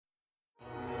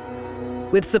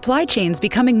With supply chains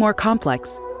becoming more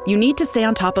complex, you need to stay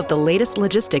on top of the latest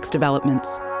logistics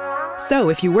developments. So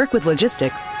if you work with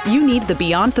logistics, you need the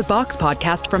Beyond the Box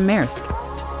podcast from Maersk.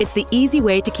 It's the easy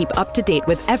way to keep up to date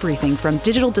with everything from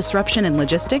digital disruption in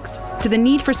logistics to the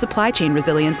need for supply chain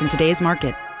resilience in today's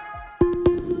market.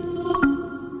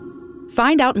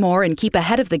 Find out more and keep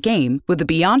ahead of the game with the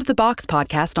Beyond the Box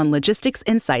podcast on logistics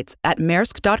insights at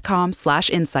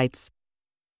maersk.com/insights.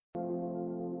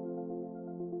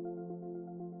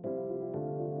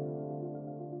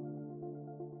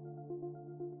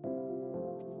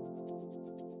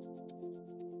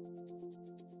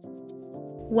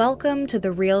 Welcome to the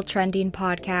RealTrending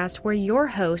podcast, where your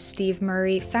host, Steve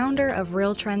Murray, founder of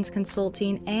Real Trends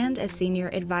Consulting and a senior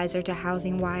advisor to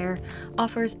Housing Wire,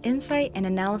 offers insight and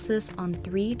analysis on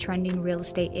 3 trending real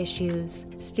estate issues.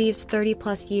 Steve's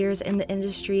 30-plus years in the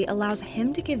industry allows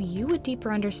him to give you a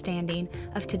deeper understanding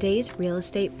of today's real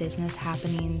estate business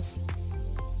happenings.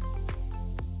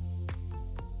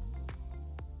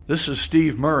 This is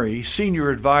Steve Murray, senior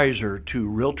advisor to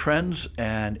Real Trends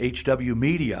and HW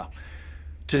Media.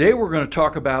 Today we're going to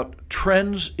talk about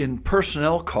trends in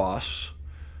personnel costs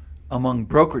among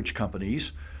brokerage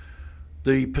companies,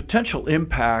 the potential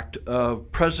impact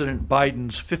of President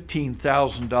Biden's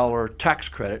 $15,000 tax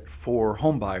credit for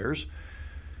homebuyers,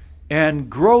 and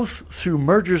growth through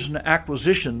mergers and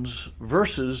acquisitions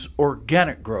versus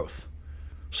organic growth.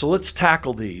 So let's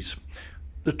tackle these.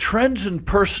 The trends in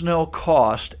personnel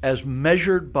cost as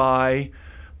measured by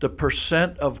the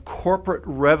percent of corporate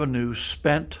revenue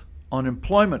spent on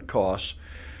employment costs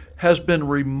has been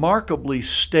remarkably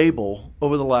stable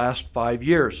over the last 5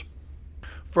 years.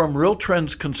 From Real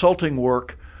Trends consulting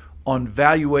work on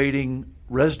valuating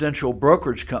residential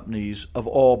brokerage companies of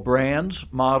all brands,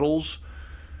 models,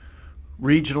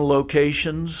 regional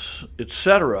locations,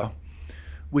 etc.,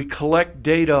 we collect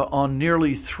data on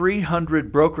nearly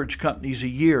 300 brokerage companies a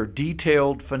year,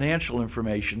 detailed financial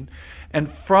information, and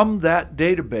from that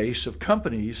database of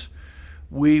companies,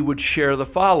 we would share the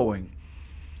following.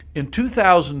 In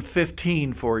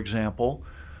 2015, for example,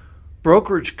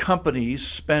 brokerage companies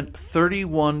spent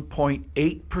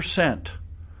 31.8%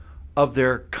 of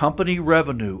their company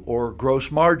revenue, or gross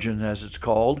margin as it's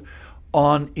called,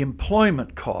 on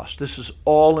employment costs. This is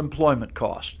all employment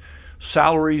cost.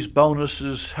 Salaries,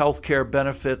 bonuses, healthcare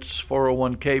benefits,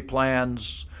 401k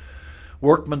plans,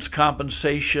 workman's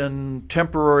compensation,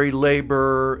 temporary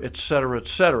labor, etc.,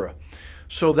 etc.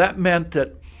 So that meant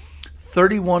that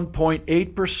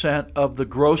 31.8% of the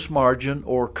gross margin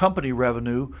or company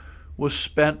revenue was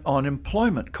spent on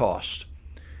employment costs.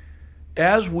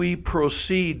 As we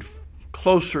proceed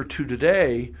closer to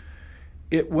today,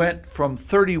 it went from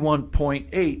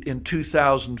 31.8 in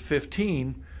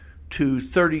 2015 to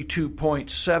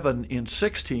 32.7 in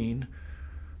 16,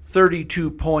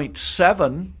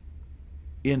 32.7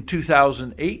 in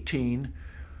 2018,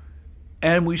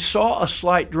 and we saw a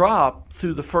slight drop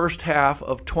through the first half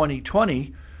of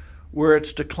 2020, where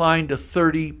it's declined to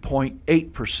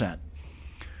 30.8%.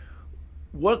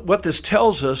 What this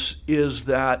tells us is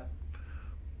that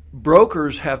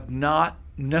brokers have not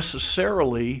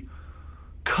necessarily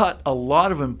cut a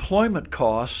lot of employment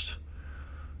costs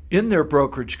in their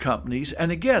brokerage companies.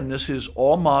 And again, this is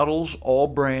all models, all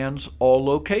brands, all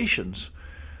locations.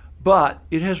 But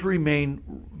it has remained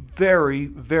very,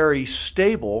 very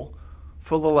stable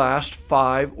for the last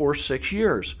 5 or 6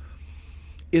 years.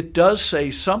 It does say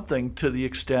something to the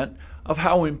extent of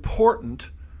how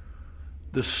important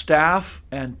the staff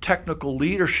and technical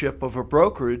leadership of a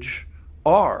brokerage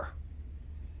are.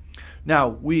 Now,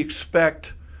 we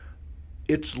expect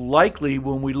it's likely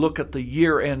when we look at the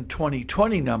year-end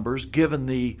 2020 numbers, given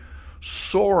the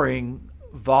soaring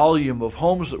volume of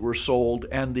homes that were sold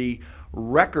and the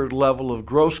record level of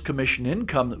gross commission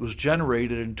income that was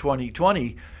generated in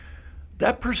 2020,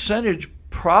 that percentage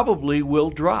probably will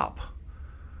drop.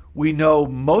 We know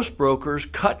most brokers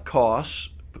cut costs,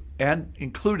 and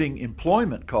including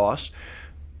employment costs,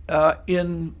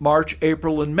 in March,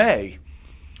 April, and May.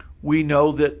 We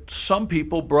know that some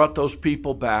people brought those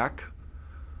people back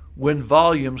when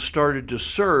volume started to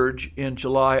surge in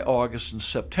July, August, and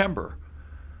September.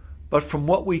 But from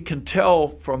what we can tell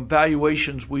from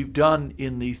valuations we've done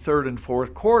in the third and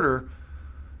fourth quarter,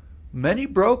 many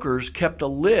brokers kept a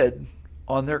lid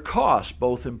on their costs,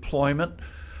 both employment,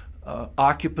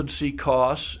 occupancy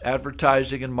costs,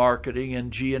 advertising and marketing,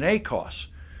 and G&A costs.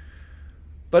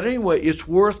 But anyway, it's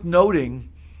worth noting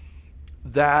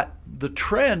that the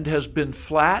trend has been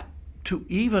flat to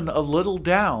even a little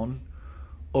down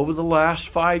over the last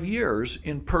 5 years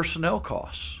in personnel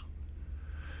costs.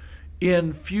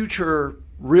 In future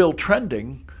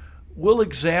RealTrending, We'll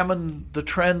examine the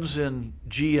trends in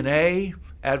G&A,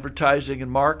 advertising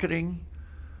and marketing,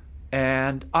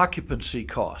 and occupancy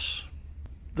costs.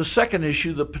 The second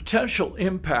issue, the potential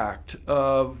impact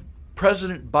of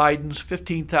President Biden's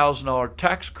 $15,000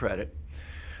 tax credit.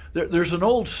 There's an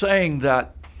old saying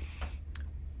that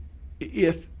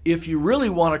if you really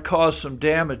want to cause some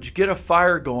damage, get a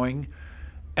fire going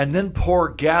and then pour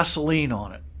gasoline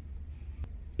on it.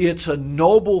 It's a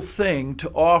noble thing to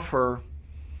offer,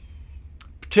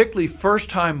 particularly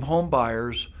first-time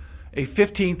homebuyers, a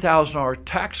 $15,000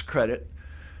 tax credit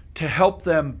to help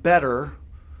them better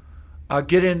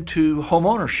get into home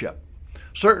ownership.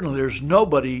 Certainly there's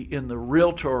nobody in the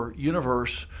realtor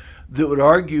universe that would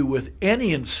argue with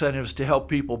any incentives to help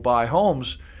people buy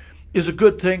homes is a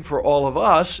good thing for all of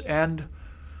us, and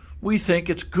we think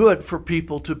it's good for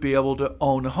people to be able to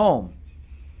own a home.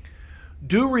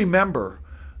 Do remember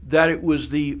that it was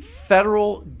the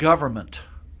federal government,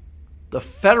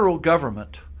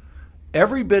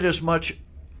 every bit as much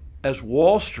as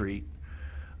Wall Street,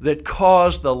 that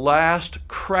caused the last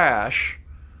crash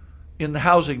in the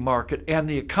housing market and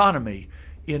the economy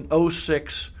in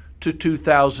 2006 to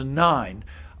 2009.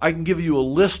 I can give you a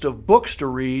list of books to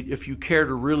read if you care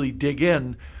to really dig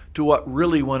in to what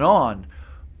really went on.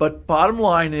 But bottom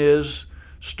line is,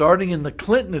 starting in the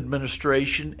Clinton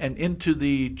administration and into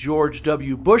the George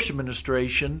W. Bush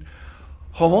administration,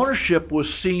 homeownership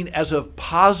was seen as a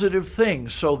positive thing.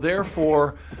 So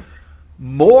therefore,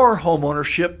 more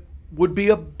homeownership would be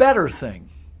a better thing.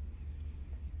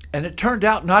 And it turned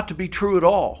out not to be true at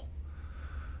all,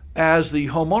 as the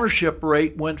homeownership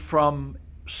rate went from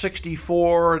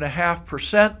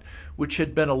 64.5%, which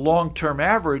had been a long-term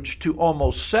average, to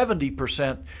almost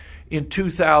 70% in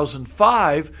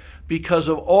 2005 because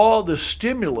of all the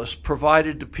stimulus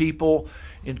provided to people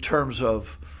in terms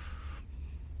of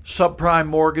subprime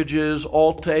mortgages,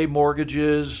 Alt-A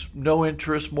mortgages,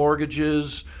 no-interest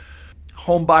mortgages,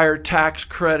 homebuyer tax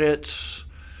credits,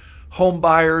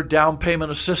 homebuyer down payment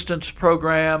assistance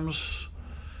programs,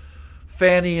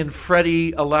 Fannie and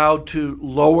Freddie allowed to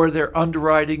lower their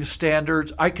underwriting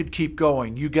standards. I could keep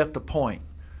going. You get the point.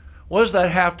 What does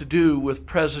that have to do with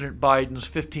President Biden's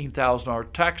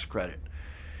 $15,000 tax credit?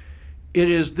 It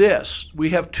is this.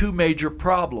 We have two major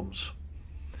problems.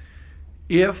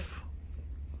 If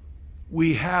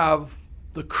we have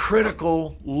the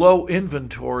critical low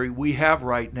inventory we have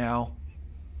right now,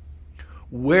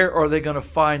 where are they going to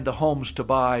find the homes to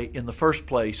buy in the first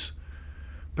place,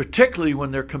 particularly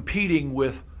when they're competing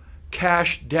with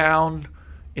cash down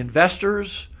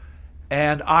investors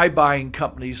and iBuying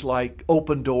companies like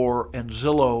Opendoor and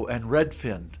Zillow and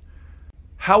Redfin?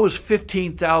 How is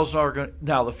 $15,000 going?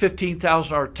 Now, the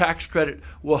 $15,000 tax credit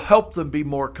will help them be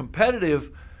more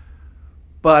competitive,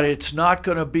 but it's not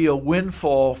going to be a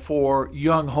windfall for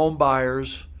young home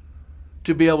buyers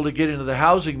to be able to get into the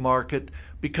housing market,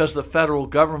 because the federal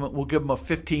government will give them a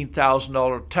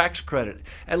 $15,000 tax credit.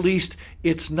 At least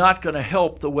it's not going to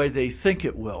help the way they think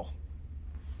it will.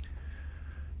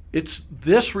 It's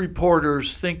this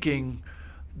reporter's thinking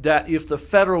that if the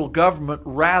federal government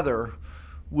rather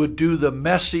would do the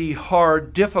messy,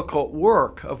 hard, difficult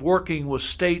work of working with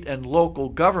state and local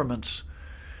governments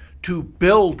to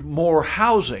build more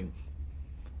housing,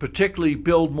 particularly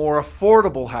build more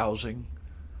affordable housing,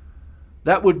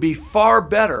 that would be far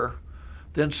better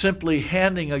than simply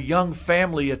handing a young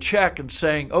family a check and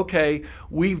saying, okay,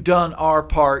 we've done our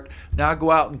part, now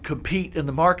go out and compete in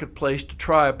the marketplace to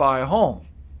try to buy a home.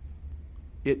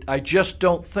 I just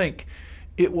don't think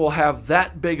it will have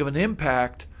that big of an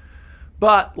impact,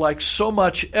 but like so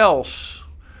much else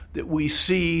that we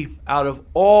see out of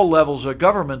all levels of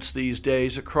governments these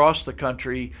days across the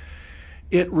country,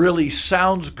 it really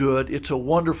sounds good. It's a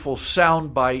wonderful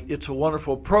soundbite. It's a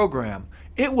wonderful program.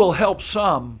 It will help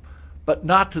some, but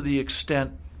not to the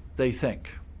extent they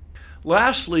think.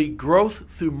 Lastly, growth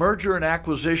through merger and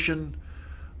acquisition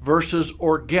versus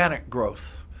organic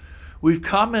growth. We've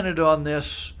commented on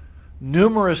this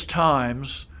numerous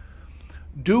times.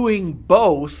 Doing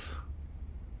both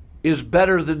is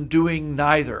better than doing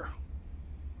neither.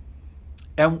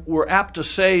 And we're apt to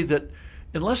say that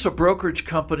unless a brokerage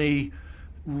company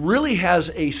really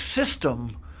has a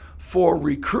system for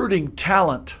recruiting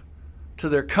talent to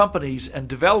their companies and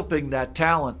developing that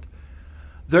talent,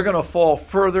 they're going to fall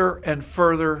further and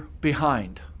further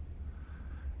behind.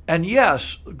 And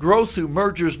yes, growth through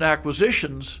mergers and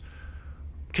acquisitions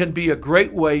can be a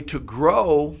great way to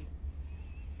grow,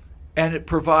 and it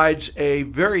provides a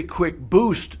very quick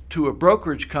boost to a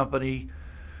brokerage company.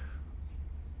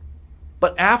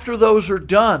 But after those are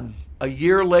done, a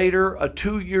year later,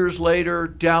 2 years later,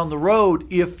 down the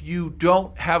road, if you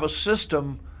don't have a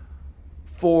system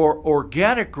for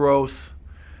organic growth,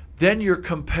 then you're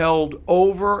compelled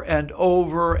over and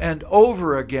over and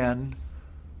over again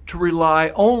to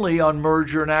rely only on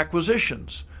merger and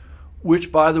acquisitions,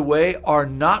 which, by the way, are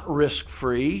not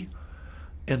risk-free.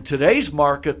 In today's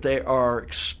market, they are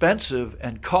expensive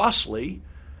and costly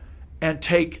and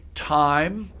take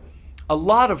time, a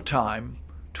lot of time,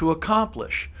 to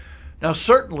accomplish. Now,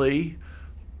 certainly,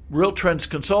 RealTrends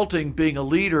Consulting, being a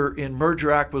leader in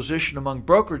merger acquisition among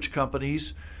brokerage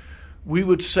companies, we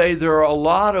would say there are a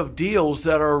lot of deals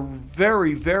that are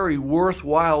very, very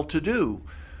worthwhile to do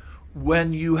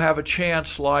when you have a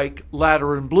chance like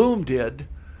Latter & Blum did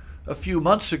a few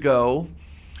months ago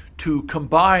to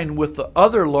combine with the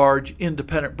other large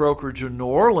independent brokerage in New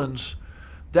Orleans.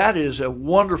 That is a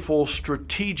wonderful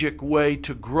strategic way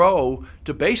to grow,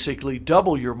 to basically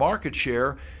double your market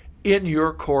share in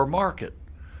your core market.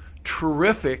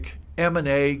 Terrific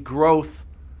M&A growth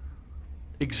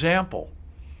example.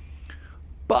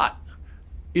 But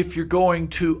if you're going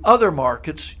to other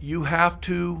markets, you have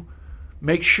to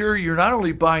make sure you're not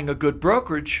only buying a good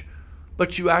brokerage,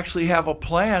 but you actually have a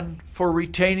plan for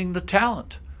retaining the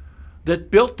talent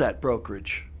that built that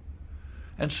brokerage.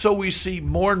 And so we see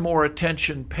more and more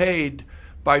attention paid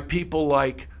by people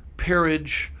like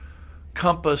Peerage,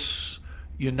 Compass,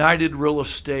 United Real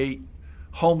Estate,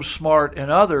 HomeSmart, and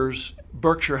others.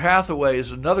 Berkshire Hathaway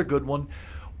is another good one,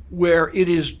 where it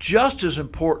is just as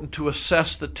important to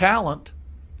assess the talent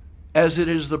as it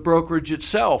is the brokerage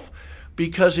itself.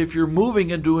 Because if you're moving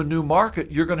into a new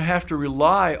market, you're going to have to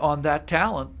rely on that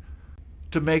talent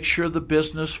to make sure the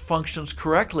business functions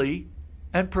correctly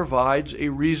and provides a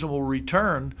reasonable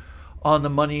return on the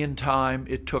money and time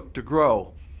it took to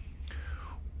grow.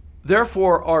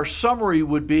 Therefore, our summary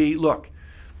would be, look,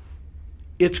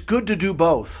 it's good to do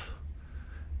both.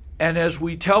 And as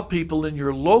we tell people, in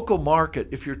your local market,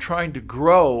 if you're trying to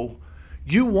grow,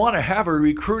 you want to have a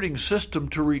recruiting system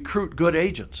to recruit good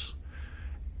agents.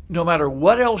 No matter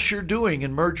what else you're doing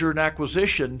in merger and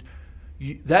acquisition,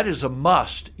 that is a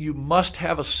must. You must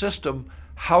have a system.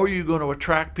 How are you going to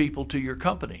attract people to your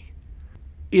company?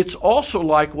 It's also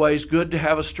likewise good to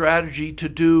have a strategy to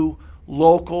do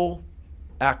local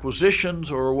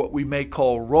acquisitions, or what we may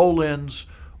call roll-ins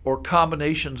or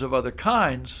combinations of other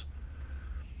kinds,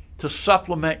 to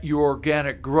supplement your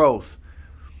organic growth.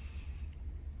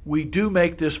 We do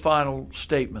make this final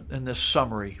statement in this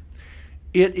summary.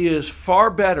 It is far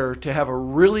better to have a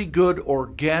really good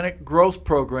organic growth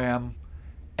program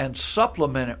and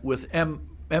supplement it with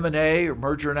M&A or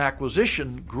merger and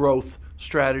acquisition growth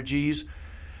strategies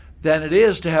than it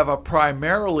is to have a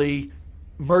primarily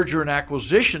merger and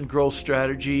acquisition growth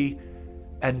strategy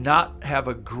and not have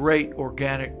a great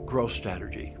organic growth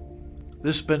strategy.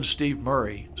 This has been Steve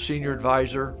Murray, Senior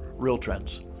Advisor,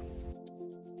 RealTrends.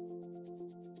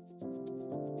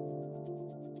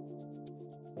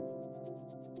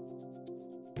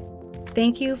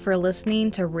 Thank you for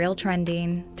listening to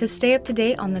RealTrending. To stay up to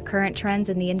date on the current trends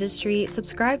in the industry,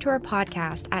 subscribe to our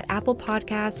podcast at Apple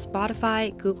Podcasts,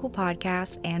 Spotify, Google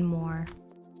Podcasts, and more.